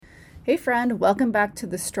Hey friend, welcome back to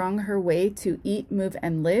the Strong Her Way to Eat, Move,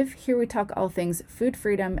 and Live. Here we talk all things food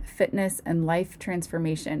freedom, fitness, and life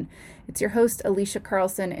transformation. It's your host, Alicia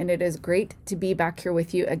Carlson, and it is great to be back here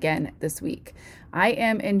with you again this week. I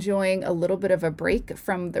am enjoying a little bit of a break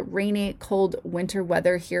from the rainy, cold winter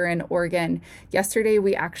weather here in Oregon. Yesterday,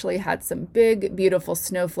 we actually had some big, beautiful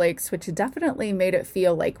snowflakes, which definitely made it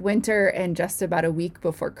feel like winter and just about a week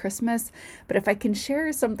before Christmas. But if I can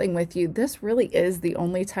share something with you, this really is the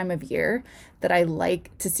only time of year that I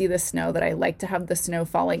like to see the snow, that I like to have the snow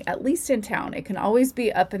falling, at least in town. It can always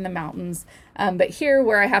be up in the mountains, but here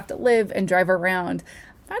where I have to live and drive around,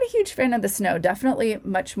 not a huge fan of the snow. Definitely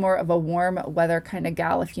much more of a warm weather kind of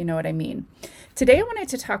gal, if you know what I mean. Today, I wanted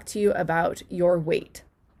to talk to you about your weight.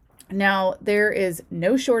 Now, there is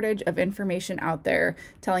no shortage of information out there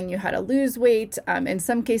telling you how to lose weight, in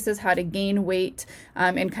some cases, how to gain weight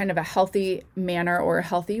in kind of a healthy manner or a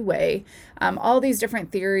healthy way. All these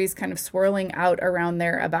different theories kind of swirling out around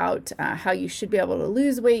there about how you should be able to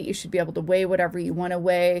lose weight, you should be able to weigh whatever you want to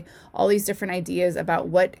weigh, all these different ideas about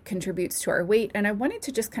what contributes to our weight. And I wanted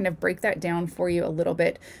to just kind of break that down for you a little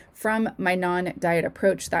bit from my non-diet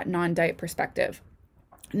approach, that non-diet perspective.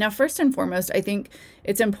 Now, first and foremost, I think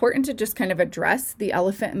it's important to just kind of address the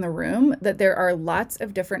elephant in the room, that there are lots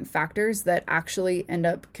of different factors that actually end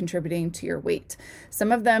up contributing to your weight. Some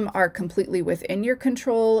of them are completely within your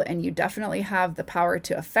control, and you definitely have the power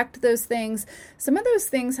to affect those things. Some of those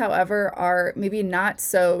things, however, are maybe not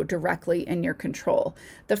so directly in your control.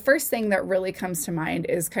 The first thing that really comes to mind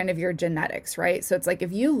is kind of your genetics, right? So it's like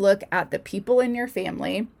if you look at the people in your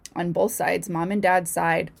family on both sides, mom and dad's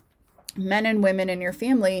side, men and women in your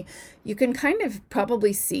family, you can kind of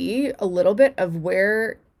probably see a little bit of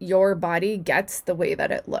where your body gets the way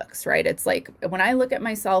that it looks, right? It's like when I look at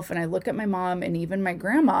myself and I look at my mom and even my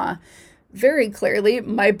grandma, very clearly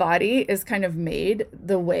my body is kind of made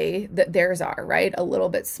the way that theirs are, right? A little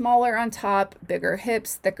bit smaller on top, bigger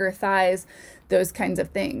hips, thicker thighs, those kinds of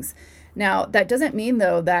things. Now, that doesn't mean,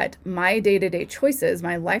 though, that my day-to-day choices,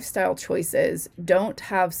 my lifestyle choices, don't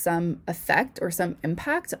have some effect or some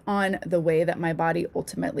impact on the way that my body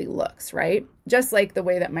ultimately looks, right? Just like the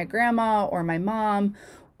way that my grandma or my mom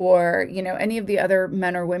or, any of the other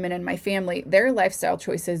men or women in my family, their lifestyle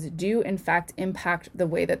choices do, in fact, impact the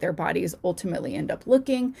way that their bodies ultimately end up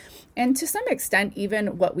looking, and to some extent,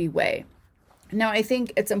 even what we weigh. Now, I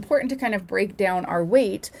think it's important to kind of break down our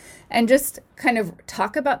weight and just kind of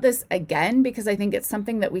talk about this again, because I think it's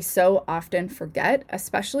something that we so often forget,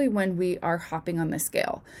 especially when we are hopping on the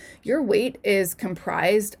scale. Your weight is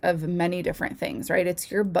comprised of many different things, right? It's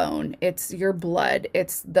your bone, it's your blood,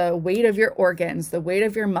 it's the weight of your organs, the weight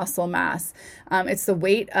of your muscle mass, it's the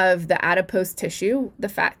weight of the adipose tissue, the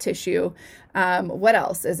fat tissue. What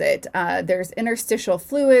else is it? There's interstitial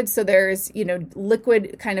fluids. So there's,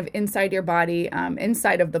 liquid kind of inside your body,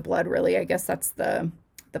 inside of the blood, really. I guess that's the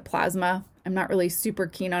plasma. I'm not really super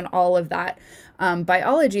keen on all of that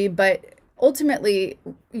biology, but ultimately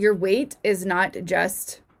your weight is not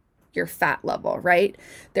just your fat level, right?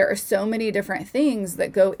 There are so many different things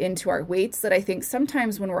that go into our weights that I think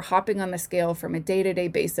sometimes when we're hopping on the scale from a day-to-day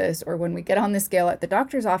basis, or when we get on the scale at the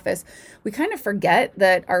doctor's office, we kind of forget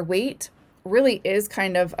that our weight really is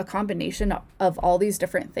kind of a combination of all these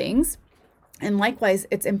different things. And likewise,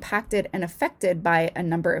 it's impacted and affected by a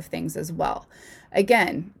number of things as well.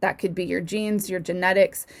 Again, that could be your genes, your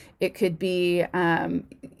genetics. It could be,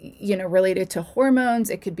 related to hormones.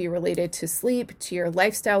 It could be related to sleep, to your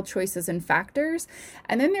lifestyle choices and factors.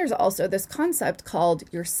 And then there's also this concept called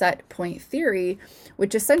your set point theory,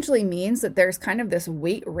 which essentially means that there's kind of this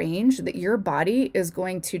weight range that your body is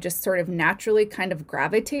going to just sort of naturally kind of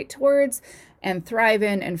gravitate towards and thrive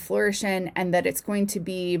in and flourish in, and that it's going to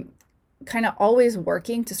be kind of always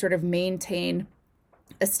working to sort of maintain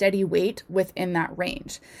a steady weight within that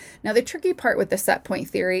range. Now, the tricky part with the set point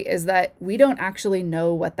theory is that we don't actually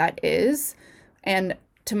know what that is. And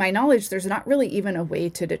to my knowledge, there's not really even a way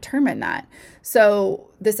to determine that.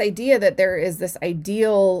 So this idea that there is this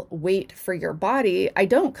ideal weight for your body, I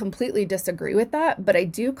don't completely disagree with that, but I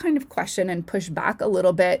do kind of question and push back a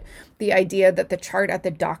little bit the idea that the chart at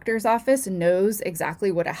the doctor's office knows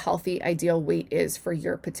exactly what a healthy ideal weight is for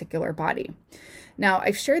your particular body. Now,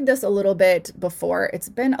 I've shared this a little bit before. It's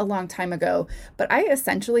been a long time ago, but I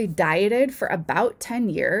essentially dieted for about 10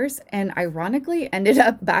 years and ironically ended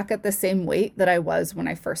up back at the same weight that I was when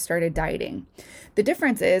I first started dieting. The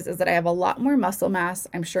difference is that I have a lot more muscle mass.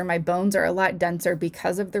 I'm sure my bones are a lot denser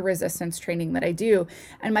because of the resistance training that I do,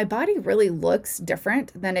 and my body really looks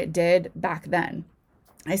different than it did back then.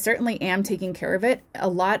 I certainly am taking care of it a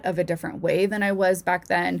lot of a different way than I was back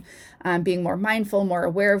then, being more mindful, more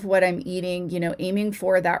aware of what I'm eating, aiming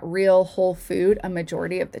for that real whole food a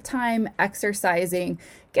majority of the time, exercising,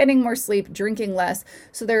 getting more sleep, drinking less.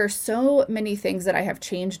 So there are so many things that I have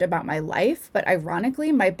changed about my life, but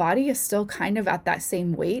ironically, my body is still kind of at that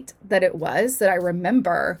same weight that it was, that I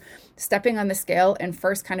remember stepping on the scale and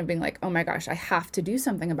first kind of being like, oh my gosh, I have to do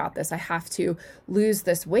something about this. I have to lose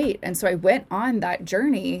this weight. And so I went on that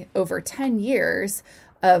journey over 10 years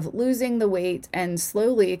of losing the weight and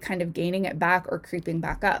slowly kind of gaining it back or creeping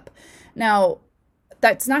back up. Now,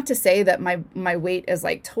 that's not to say that my weight is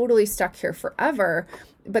like totally stuck here forever,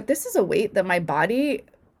 but this is a weight that my body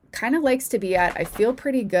kind of likes to be at. I feel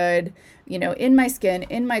pretty good, in my skin,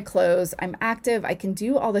 in my clothes. I'm active. I can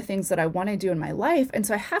do all the things that I want to do in my life. And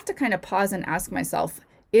so I have to kind of pause and ask myself,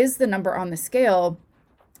 is the number on the scale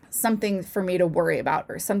something for me to worry about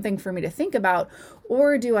or something for me to think about?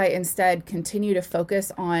 Or do I instead continue to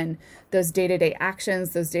focus on those day-to-day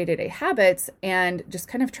actions, those day-to-day habits, and just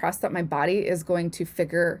kind of trust that my body is going to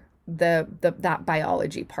figure that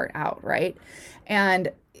biology part out, right?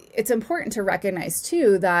 And it's important to recognize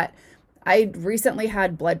too that I recently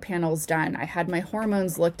had blood panels done. I had my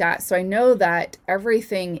hormones looked at. So I know that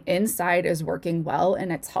everything inside is working well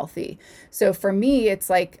and it's healthy. So for me, it's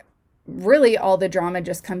like really all the drama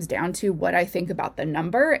just comes down to what I think about the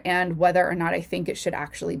number and whether or not I think it should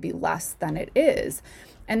actually be less than it is.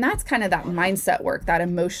 And that's kind of that mindset work, that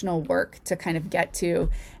emotional work to kind of get to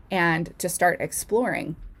and to start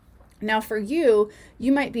exploring. Now, for you,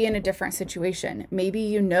 you might be in a different situation. Maybe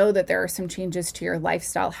you know that there are some changes to your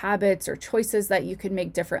lifestyle habits or choices that you could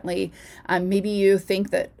make differently. Maybe you think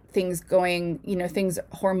that things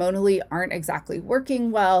hormonally aren't exactly working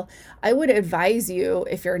well. I would advise you,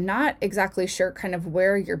 if you're not exactly sure kind of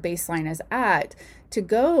where your baseline is at, to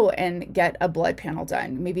go and get a blood panel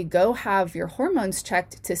done. Maybe go have your hormones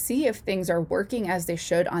checked to see if things are working as they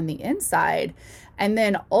should on the inside. And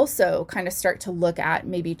then also kind of start to look at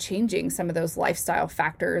maybe changing some of those lifestyle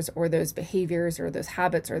factors or those behaviors or those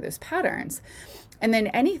habits or those patterns. And then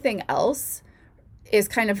anything else is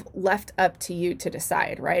kind of left up to you to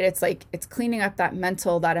decide, right? It's like it's cleaning up that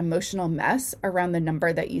mental, that emotional mess around the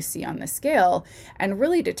number that you see on the scale and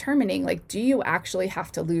really determining, like, do you actually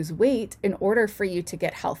have to lose weight in order for you to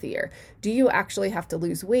get healthier? Do you actually have to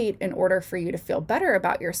lose weight in order for you to feel better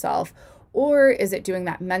about yourself? Or is it doing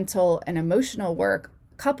that mental and emotional work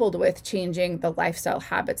coupled with changing the lifestyle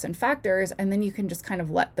habits and factors, and then you can just kind of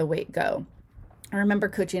let the weight go? I remember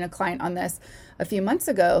coaching a client on this a few months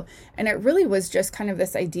ago, and it really was just kind of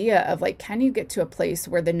this idea of like, can you get to a place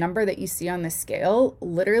where the number that you see on the scale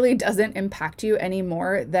literally doesn't impact you any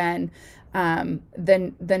more than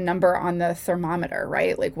the number on the thermometer,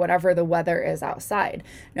 right? Like whatever the weather is outside.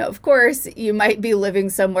 Now, of course, you might be living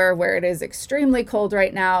somewhere where it is extremely cold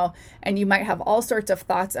right now, and you might have all sorts of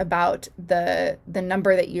thoughts about the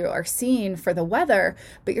number that you are seeing for the weather,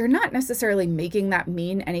 but you're not necessarily making that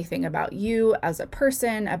mean anything about you as a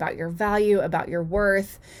person, about your value, about your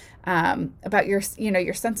worth, about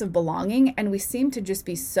your sense of belonging. And we seem to just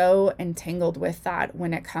be so entangled with that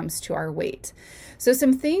when it comes to our weight. So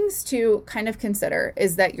some things to kind of consider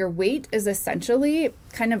is that your weight is essentially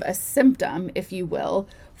kind of a symptom, if you will,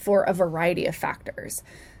 for a variety of factors.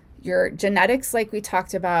 Your genetics, like we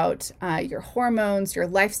talked about, your hormones, your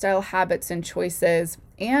lifestyle habits and choices,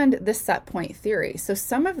 and the set point theory. So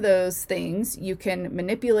some of those things you can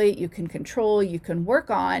manipulate, you can control, you can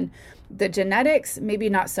work on. The genetics, maybe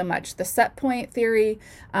not so much. The set point theory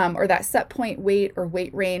or that set point weight or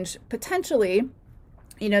weight range, potentially,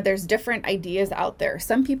 there's different ideas out there.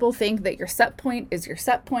 Some people think that your set point is your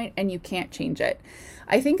set point and you can't change it.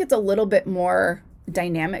 I think it's a little bit more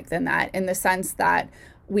dynamic than that, in the sense that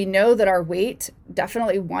we know that our weight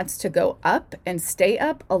definitely wants to go up and stay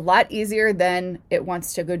up a lot easier than it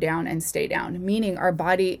wants to go down and stay down, meaning our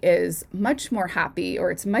body is much more happy,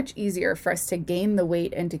 or it's much easier for us to gain the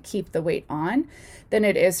weight and to keep the weight on than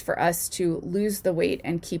it is for us to lose the weight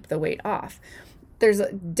and keep the weight off. There's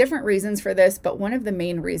different reasons for this, but one of the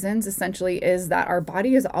main reasons essentially is that our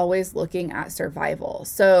body is always looking at survival.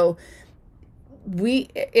 So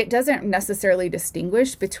it doesn't necessarily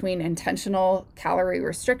distinguish between intentional calorie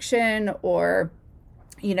restriction or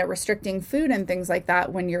restricting food and things like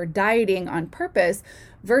that when you're dieting on purpose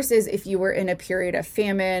versus if you were in a period of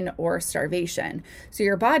famine or starvation. So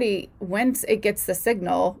your body, once it gets the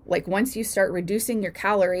signal, like once you start reducing your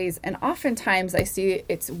calories, and oftentimes I see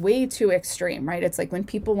it's way too extreme, right? It's like when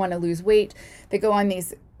people want to lose weight, they go on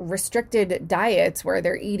these restricted diets where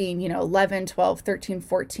they're eating, 11, 12, 13,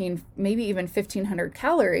 14, maybe even 1,500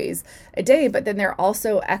 calories a day, but then they're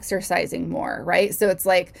also exercising more, right? So it's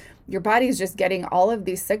like your body's just getting all of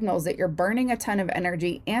these signals that you're burning a ton of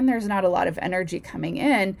energy and there's not a lot of energy coming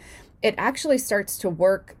in. It actually starts to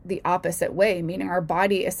work the opposite way, meaning our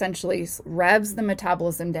body essentially revs the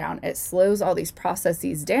metabolism down. It slows all these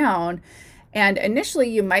processes down. And initially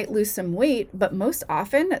you might lose some weight, but most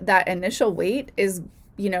often that initial weight is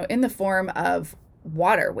in the form of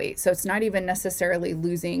water weight. So it's not even necessarily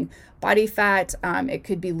losing body fat. It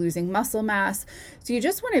could be losing muscle mass. So you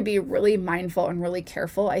just want to be really mindful and really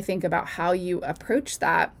careful, I think, about how you approach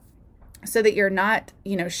that so that you're not,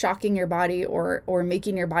 shocking your body or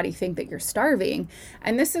making your body think that you're starving.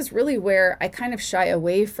 And this is really where I kind of shy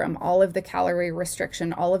away from all of the calorie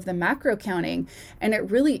restriction, all of the macro counting. And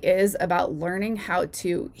it really is about learning how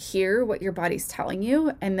to hear what your body's telling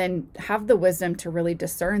you and then have the wisdom to really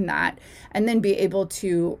discern that and then be able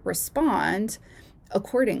to respond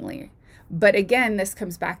accordingly. But again, this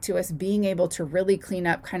comes back to us being able to really clean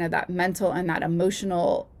up kind of that mental and that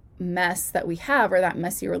emotional mess that we have, or that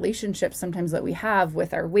messy relationship sometimes that we have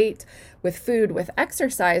with our weight, with food, with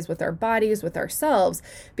exercise, with our bodies, with ourselves.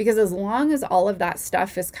 Because as long as all of that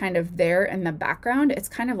stuff is kind of there in the background, it's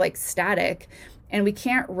kind of like static, and we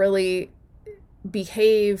can't really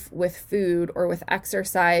behave with food or with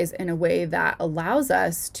exercise in a way that allows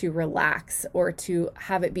us to relax or to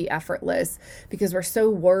have it be effortless, because we're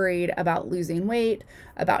so worried about losing weight,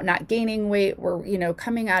 about not gaining weight. We're,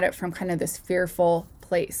 coming at it from kind of this fearful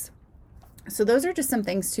place. So those are just some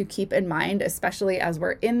things to keep in mind, especially as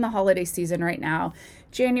we're in the holiday season right now.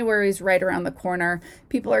 January is right around the corner.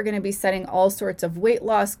 People are going to be setting all sorts of weight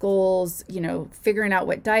loss goals, figuring out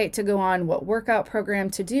what diet to go on, what workout program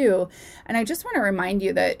to do. And I just want to remind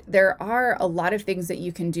you that there are a lot of things that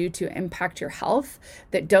you can do to impact your health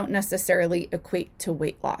that don't necessarily equate to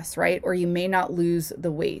weight loss, right? Or you may not lose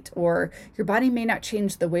the weight, or your body may not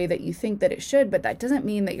change the way that you think that it should, but that doesn't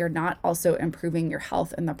mean that you're not also improving your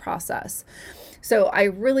health in the process. So I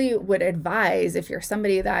really would advise, if you're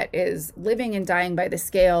somebody that is living and dying by the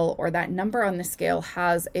scale, or that number on the scale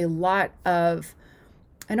has a lot of,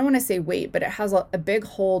 I don't want to say weight, but it has a big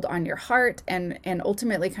hold on your heart and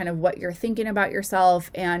ultimately kind of what you're thinking about yourself,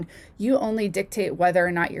 and you only dictate whether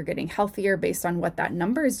or not you're getting healthier based on what that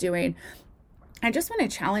number is doing. I just want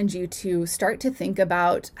to challenge you to start to think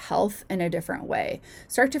about health in a different way.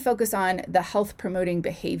 Start to focus on the health promoting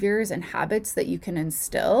behaviors and habits that you can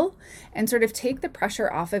instill, and sort of take the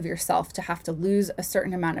pressure off of yourself to have to lose a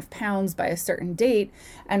certain amount of pounds by a certain date,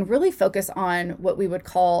 and really focus on what we would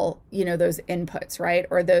call, those inputs, right?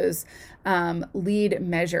 Or those lead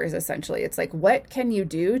measures, essentially. It's like, what can you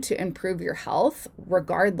do to improve your health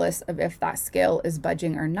regardless of if that scale is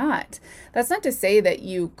budging or not? That's not to say that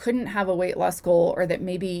you couldn't have a weight loss goal, or that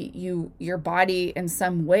maybe your body in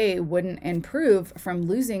some way wouldn't improve from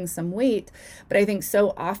losing some weight. But I think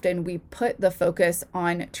so often we put the focus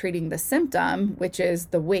on treating the symptom, which is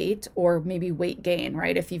the weight or maybe weight gain,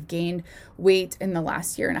 right? If you've gained weight in the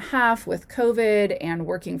last year and a half with COVID and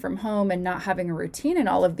working from home and not having a routine and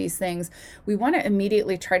all of these things, we want to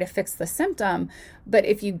immediately try to fix the symptom. But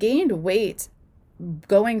if you gained weight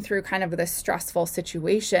going through kind of this stressful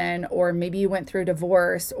situation, or maybe you went through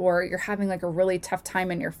divorce, or you're having like a really tough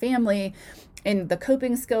time in your family and the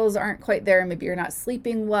coping skills aren't quite there, maybe you're not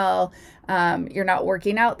sleeping well, you're not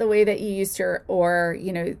working out the way that you used to, or,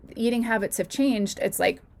 eating habits have changed, it's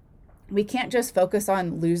like, we can't just focus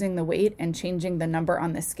on losing the weight and changing the number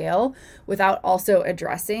on the scale without also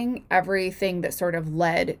addressing everything that sort of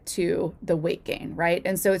led to the weight gain, right?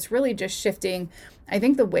 And so it's really just shifting, I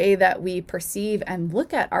think, the way that we perceive and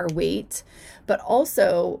look at our weight, but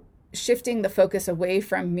also shifting the focus away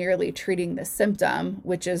from merely treating the symptom,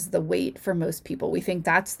 which is the weight for most people. We think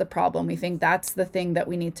that's the problem. We think that's the thing that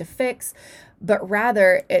we need to fix, but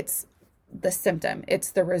rather it's the symptom.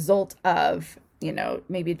 It's the result of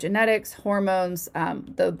maybe genetics, hormones,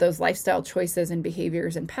 those lifestyle choices and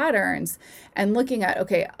behaviors and patterns, and looking at,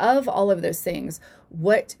 okay, of all of those things,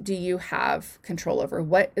 what do you have control over?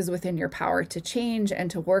 What is within your power to change and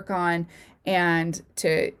to work on, and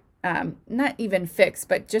to not even fix,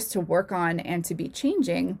 but just to work on and to be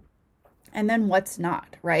changing? And then what's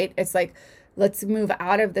not, right? It's like, let's move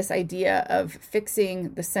out of this idea of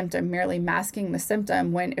fixing the symptom, merely masking the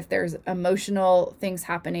symptom, when if there's emotional things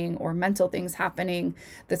happening or mental things happening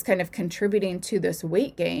that's kind of contributing to this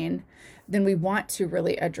weight gain, then we want to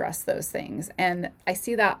really address those things. And I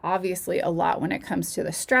see that obviously a lot when it comes to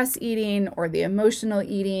the stress eating or the emotional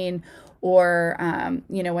eating, or,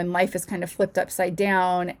 when life is kind of flipped upside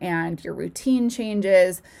down and your routine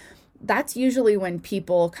changes. That's usually when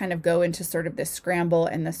people kind of go into sort of this scramble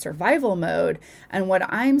and the survival mode. And what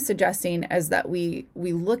I'm suggesting is that we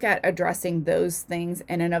look at addressing those things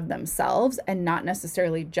in and of themselves and not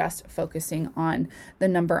necessarily just focusing on the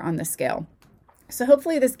number on the scale. So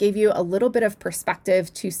hopefully this gave you a little bit of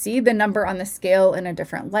perspective to see the number on the scale in a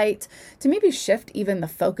different light, to maybe shift even the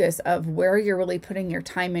focus of where you're really putting your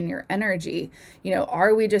time and your energy.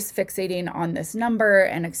 Are we just fixating on this number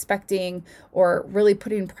and expecting or really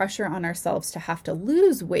putting pressure on ourselves to have to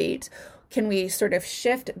lose weight? Can we sort of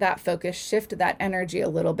shift that focus, shift that energy a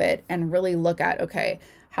little bit and really look at, okay,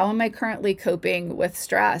 how am I currently coping with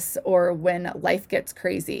stress or when life gets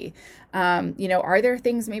crazy? Are there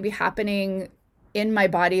things maybe happening in my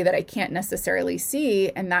body that I can't necessarily see?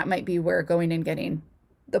 And that might be where going and getting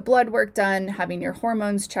the blood work done, having your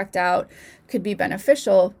hormones checked out could be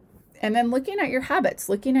beneficial. And then looking at your habits,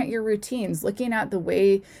 looking at your routines, looking at the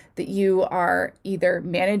way that you are either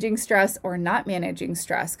managing stress or not managing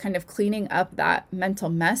stress, kind of cleaning up that mental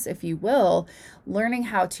mess, if you will, learning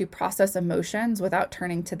how to process emotions without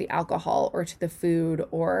turning to the alcohol or to the food,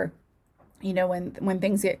 or when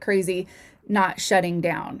things get crazy, not shutting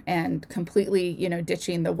down and completely,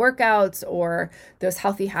 ditching the workouts or those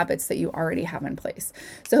healthy habits that you already have in place.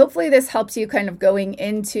 So hopefully this helps you kind of going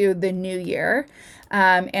into the new year,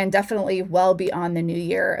 and definitely well beyond the new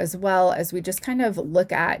year, as well as we just kind of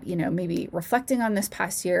look at, maybe reflecting on this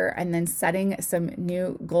past year and then setting some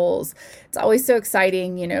new goals. It's always so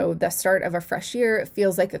exciting, the start of a fresh year. It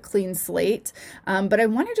feels like a clean slate. But I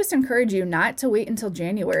want to just encourage you not to wait until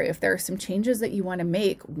January. If there are some changes that you want to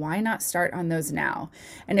make, why not start on those now?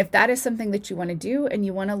 And if that is something that you want to do and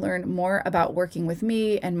you want to learn more about working with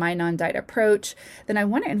me and my non-diet approach, then I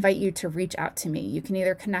want to invite you to reach out to me. You can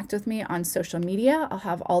either connect with me on social media. I'll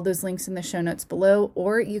have all those links in the show notes below,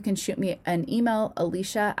 or you can shoot me an email,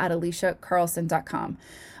 alicia@aliciacarlson.com.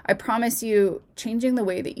 I promise you, changing the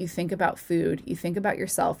way that you think about food, you think about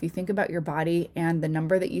yourself, you think about your body and the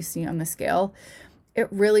number that you see on the scale, it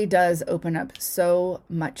really does open up so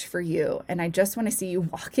much for you. And I just want to see you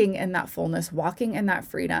walking in that fullness, walking in that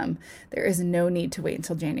freedom. There is no need to wait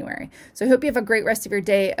until January. So I hope you have a great rest of your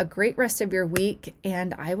day, a great rest of your week,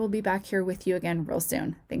 and I will be back here with you again real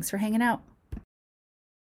soon. Thanks for hanging out.